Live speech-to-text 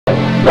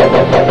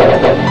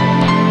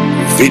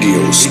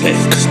Video Snake.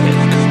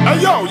 Hey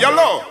yo,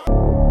 yellow.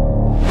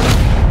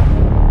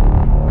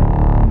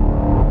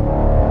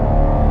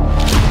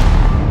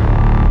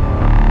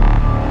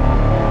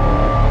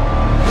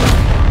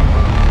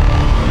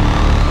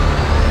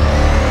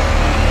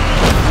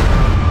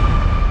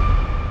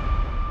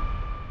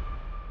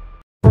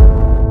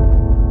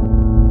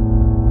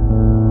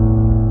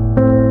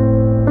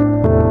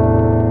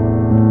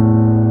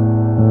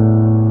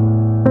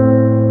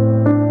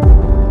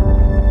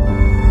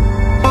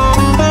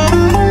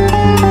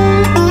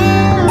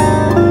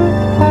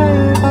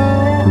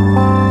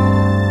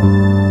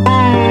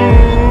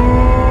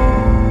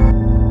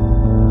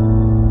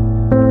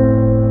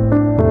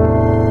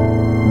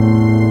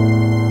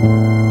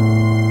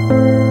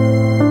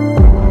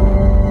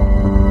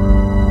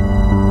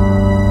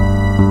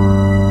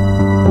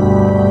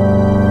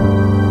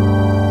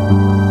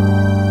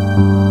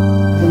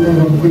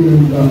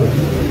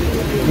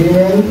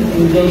 Amen.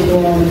 We just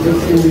want to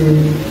say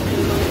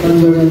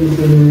condolence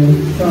to the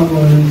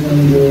Samuels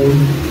and the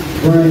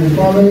Brian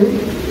family.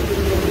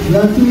 It's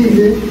not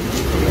easy.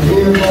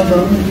 Dear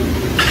mother,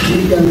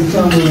 Deacon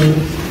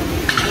Samuels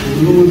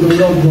lose a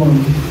loved one.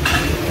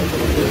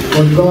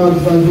 But God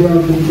has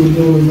happened to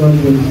those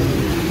others.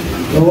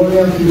 All we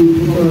have to do is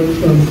put our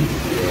trust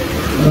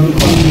and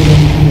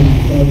confidence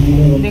in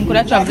Him. They could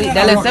have traveled.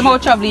 They left them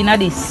out traveling at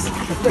this.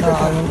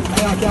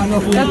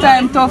 That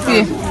time,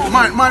 Tuffy.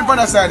 Man,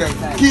 brother side,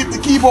 keep the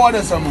keyboard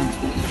there, man.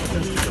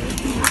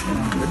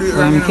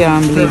 I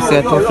can't believe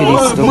that Tuffy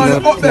this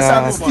double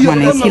class.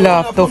 Man, he kill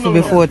off Tuffy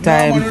before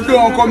time.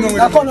 Don't come down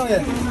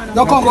here.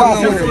 Don't come down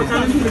here.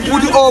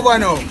 Put it over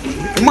now.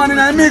 Man in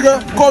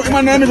Amiga, call him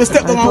in Amiga,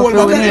 step down and hold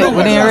back. We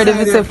ain't ready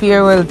to say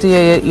farewell to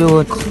you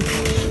youth.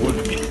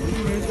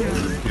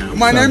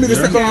 Man in Amiga,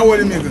 step down and hold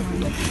him.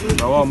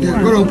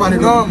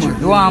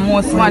 You want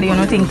more smarty, you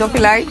don't think Tuffy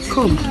like?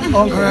 Cool.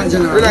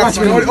 Relax,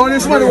 man. Only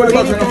smarty will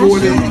back when you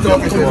hold him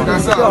talking to him.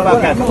 That's all.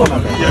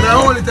 The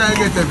only time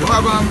you get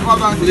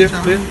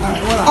it.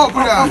 Up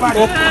down.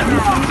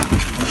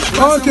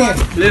 Okay.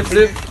 Lift.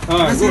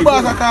 This is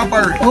Baza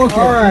Corporate.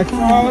 Okay. Alright.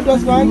 I'm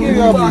just going to give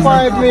you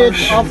 5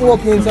 minutes of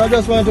opening, so I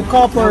just want to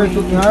cooperate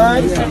with me,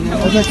 alright?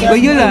 Where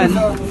you learn?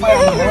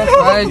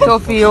 Alright,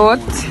 Tuffy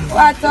youth.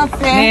 What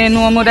Tuffy? Me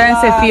no more than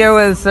say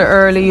farewell to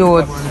early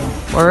youth.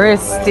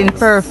 Rest in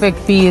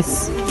perfect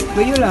peace.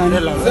 Where you learn?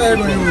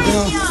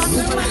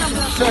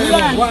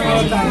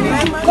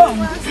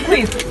 Come,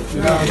 quick.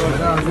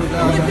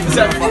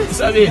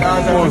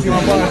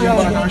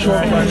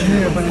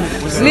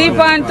 Sleep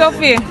on,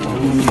 Tuffy.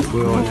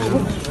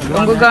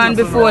 Don't go gone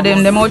before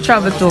them. Them out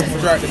travel too.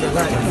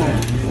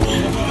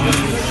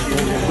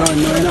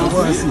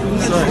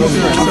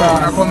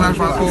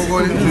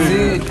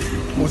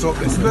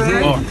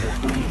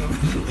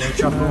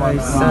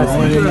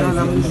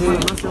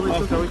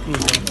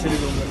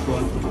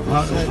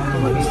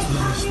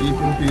 Sleep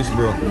in peace,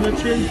 bro.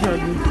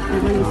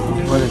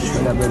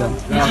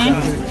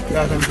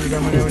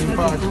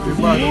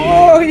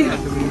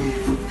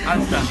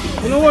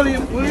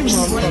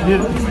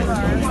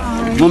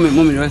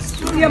 Mommy, rest.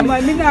 Yeah,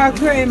 man, me not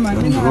cry, man.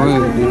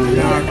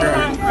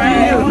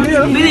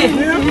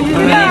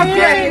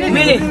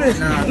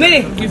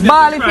 Millie.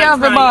 Ball if you have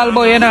the ball,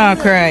 boy, you not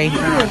cry.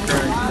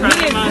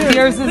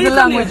 Yours is the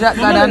language that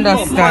God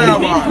understands.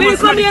 Millie,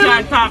 come here.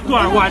 I talk to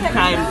her one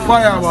time.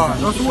 Fireball.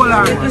 Just hold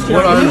on.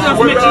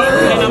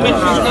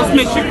 Just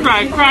make she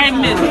cry. Cry,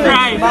 Millie.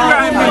 Cry.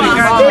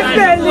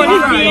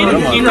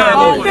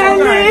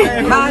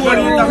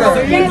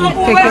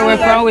 Take away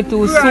from we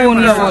too soon,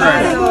 you know.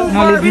 No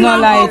live no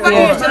life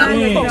here.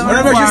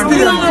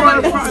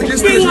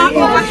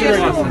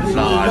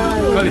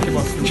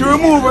 She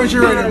remove when she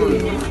ready.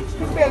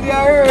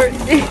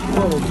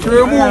 She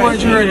remove when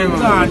she ready,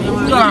 man.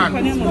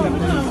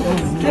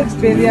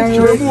 She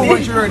remove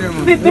when she ready, man.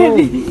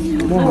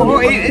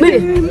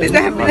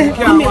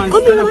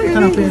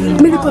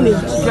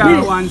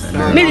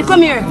 Millie,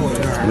 come here.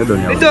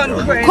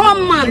 Come,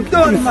 man.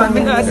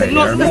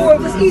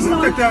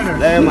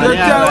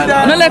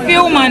 No left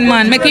your woman,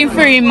 man, making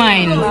free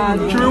mind.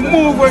 She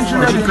remove when she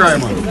ready, cry,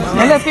 man.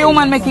 No left your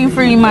woman making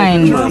free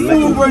mind. She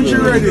remove when she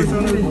ready.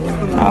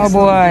 Oh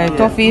boy,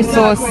 Tuffy is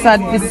so sad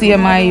to see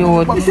my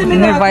youth.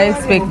 Never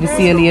expect to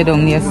see you lay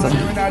down here, son.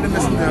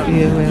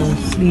 Yeah, well,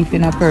 sleep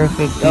in a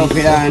perfect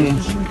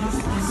place.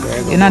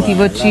 You're not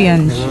even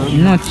change.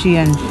 No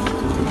change.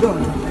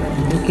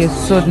 Okay,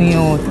 suddenly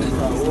out.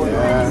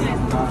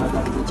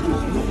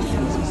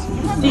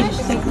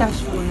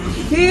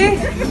 See?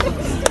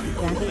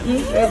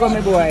 There go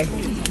my boy.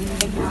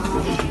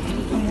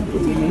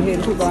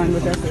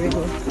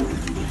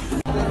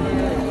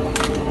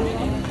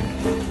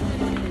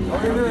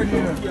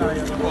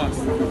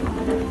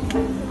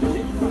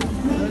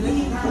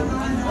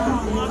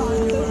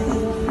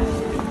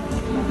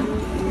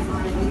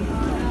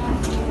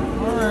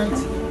 Alright.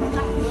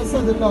 Let's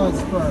say the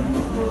Lord's Prayer.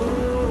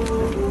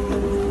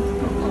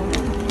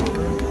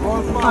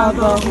 Our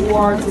Father who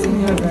art in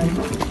heaven,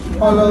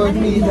 hallowed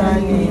be thy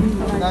name,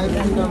 thy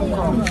kingdom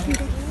come.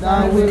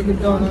 Thy will be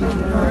done on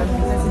earth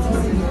as it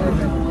is in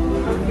heaven.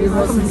 Give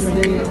us this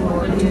day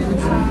our daily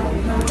bread,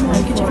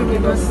 and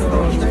forgive us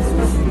our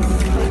trespasses,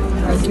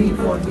 as we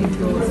forgive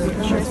those who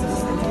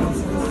trespass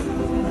against us.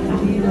 And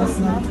lead us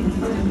not into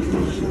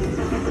temptation,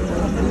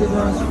 but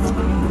deliver us from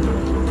evil.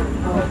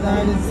 For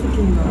thine is the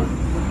kingdom,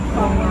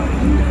 power,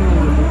 and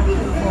glory,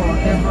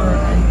 forever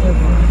and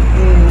ever.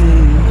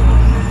 Amen.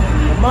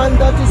 The man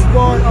that is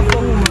born of a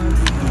woman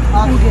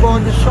hath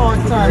born a short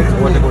time to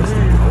live,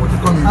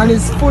 and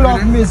is full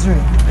of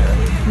misery.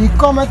 He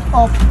cometh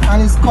up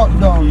and is cut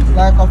down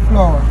like a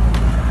flower.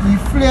 He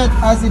fleeth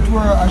as it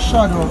were a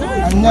shadow,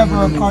 and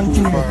never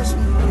continueth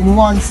in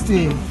one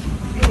stay.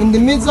 In the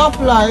midst of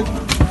life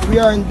we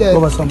are in death,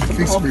 of whom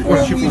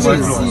we may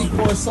seek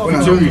for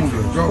something.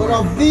 But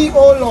of thee,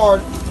 O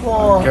Lord,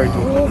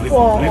 who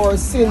for our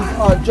sins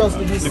are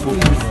justly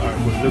displeased.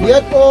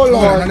 Yet, O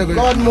Lord,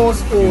 God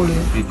most holy,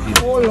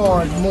 O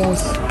Lord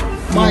most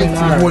mighty,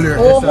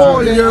 O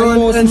holy and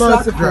most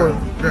merciful,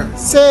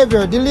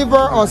 Savior,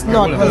 deliver us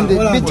not from the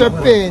bitter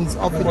pains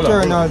of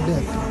eternal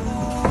death.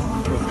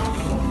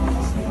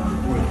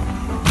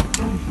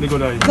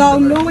 Thou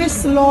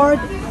knowest, Lord,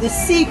 the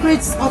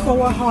secrets of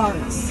our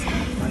hearts.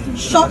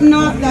 Shut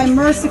not thy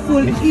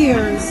merciful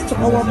ears to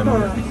our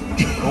prayer,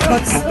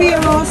 but spare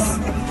us,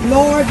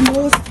 Lord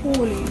most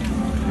holy,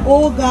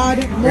 O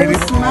God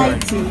most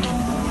mighty,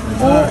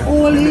 O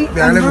holy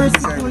and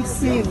merciful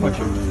Savior,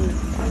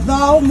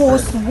 thou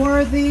most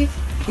worthy,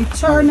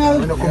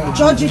 eternal,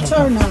 judge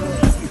eternal,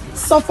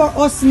 suffer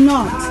us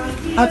not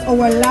at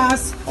our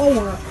last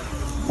hour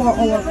for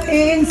our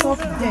pains of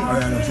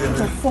death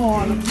to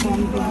fall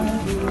from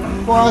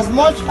thee. For as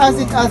much as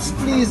it has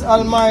pleased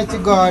Almighty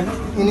God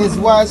in his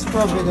wise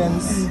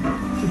providence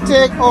to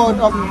take out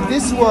of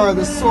this world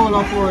the soul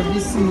of our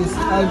deceased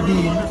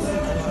Aldean,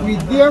 we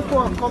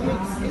therefore commit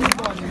his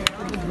body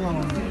to the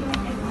ground,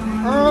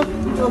 earth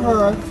to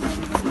earth,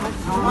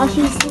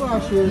 ashes to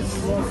ashes,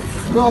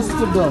 dust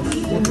to dust,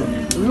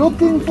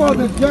 looking for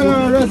the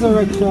general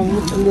resurrection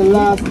in the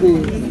last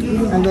day,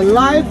 and the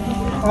life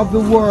of the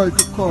world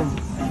to come,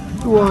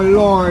 through our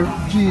Lord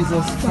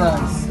Jesus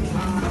Christ.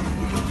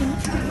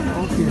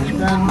 Okay,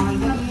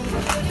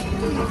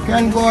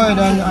 can go ahead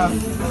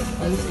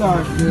and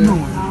start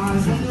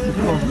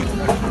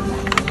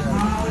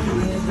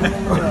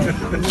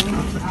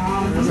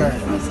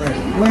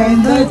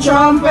When the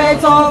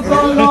trumpet of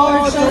the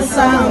Lord shall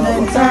sound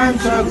and time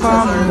shall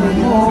come no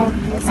more,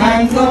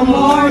 and the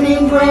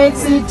morning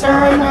breaks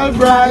eternal,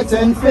 bright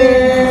and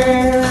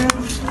fair.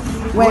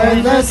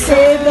 When the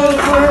saved of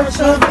earth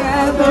shall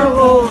gather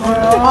over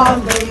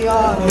on the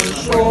other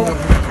shore,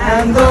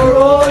 and the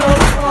roll of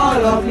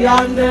fall up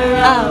yonder,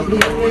 I'll be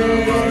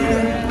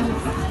there.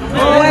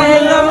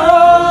 When the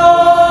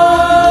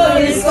roll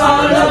is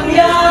called up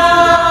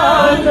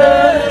yonder,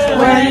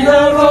 when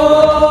the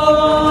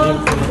roll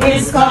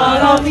is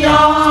called up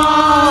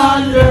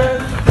yonder,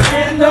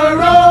 when the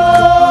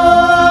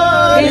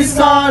roll is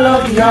called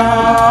up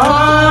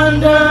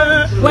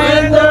yonder,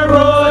 when the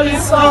roll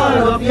is called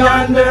up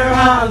yonder,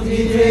 I'll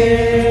be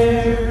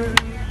there.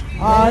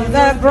 On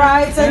the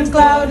bright and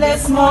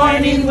cloudless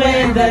morning,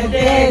 when the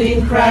dead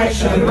in Christ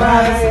shall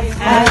rise,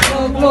 and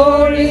the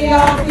glory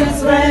of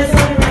his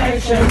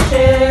resurrection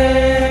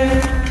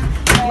share.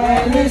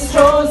 When his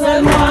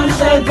chosen ones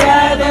shall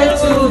gather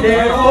to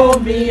their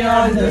home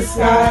beyond the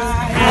sky,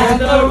 and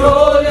the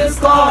roll is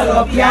called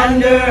up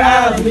yonder,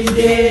 I'll be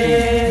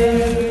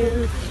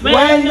there.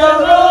 When the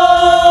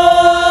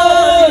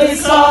roll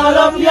is called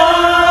up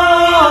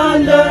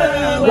yonder,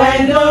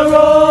 when the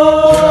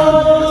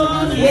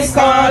roll is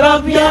called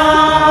up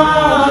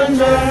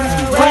yonder,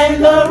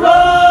 when the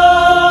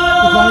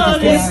roll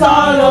is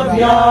called up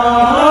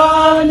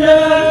yonder,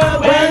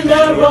 when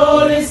the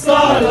roll is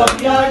called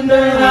up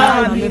yonder,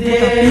 I'll be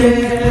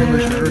there.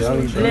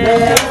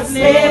 Let us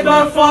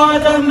labor for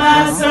the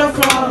Master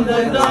from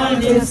the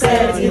dungeon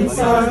setting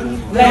sun.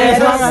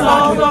 Let us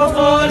love of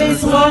all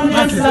his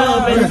wondrous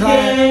love and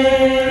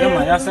care.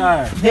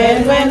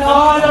 Then when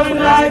all of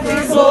life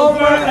is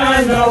over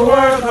and the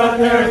work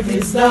on earth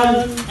is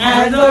done,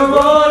 and the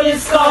roll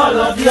is called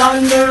up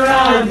yonder,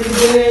 I'll be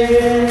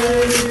there.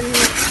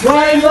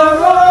 When the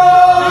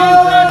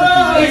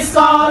roll is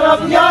called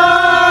up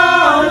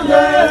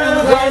yonder,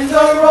 when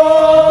the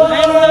roll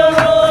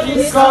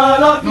is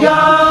called up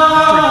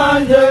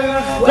yonder,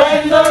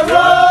 when the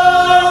roll.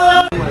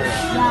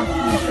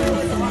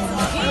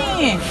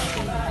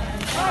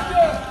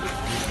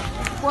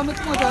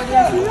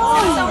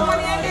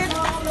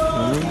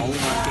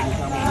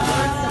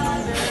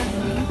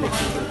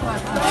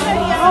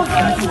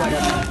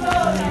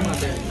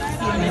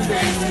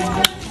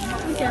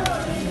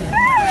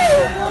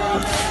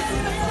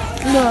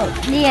 No,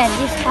 Leanne,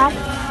 this hot.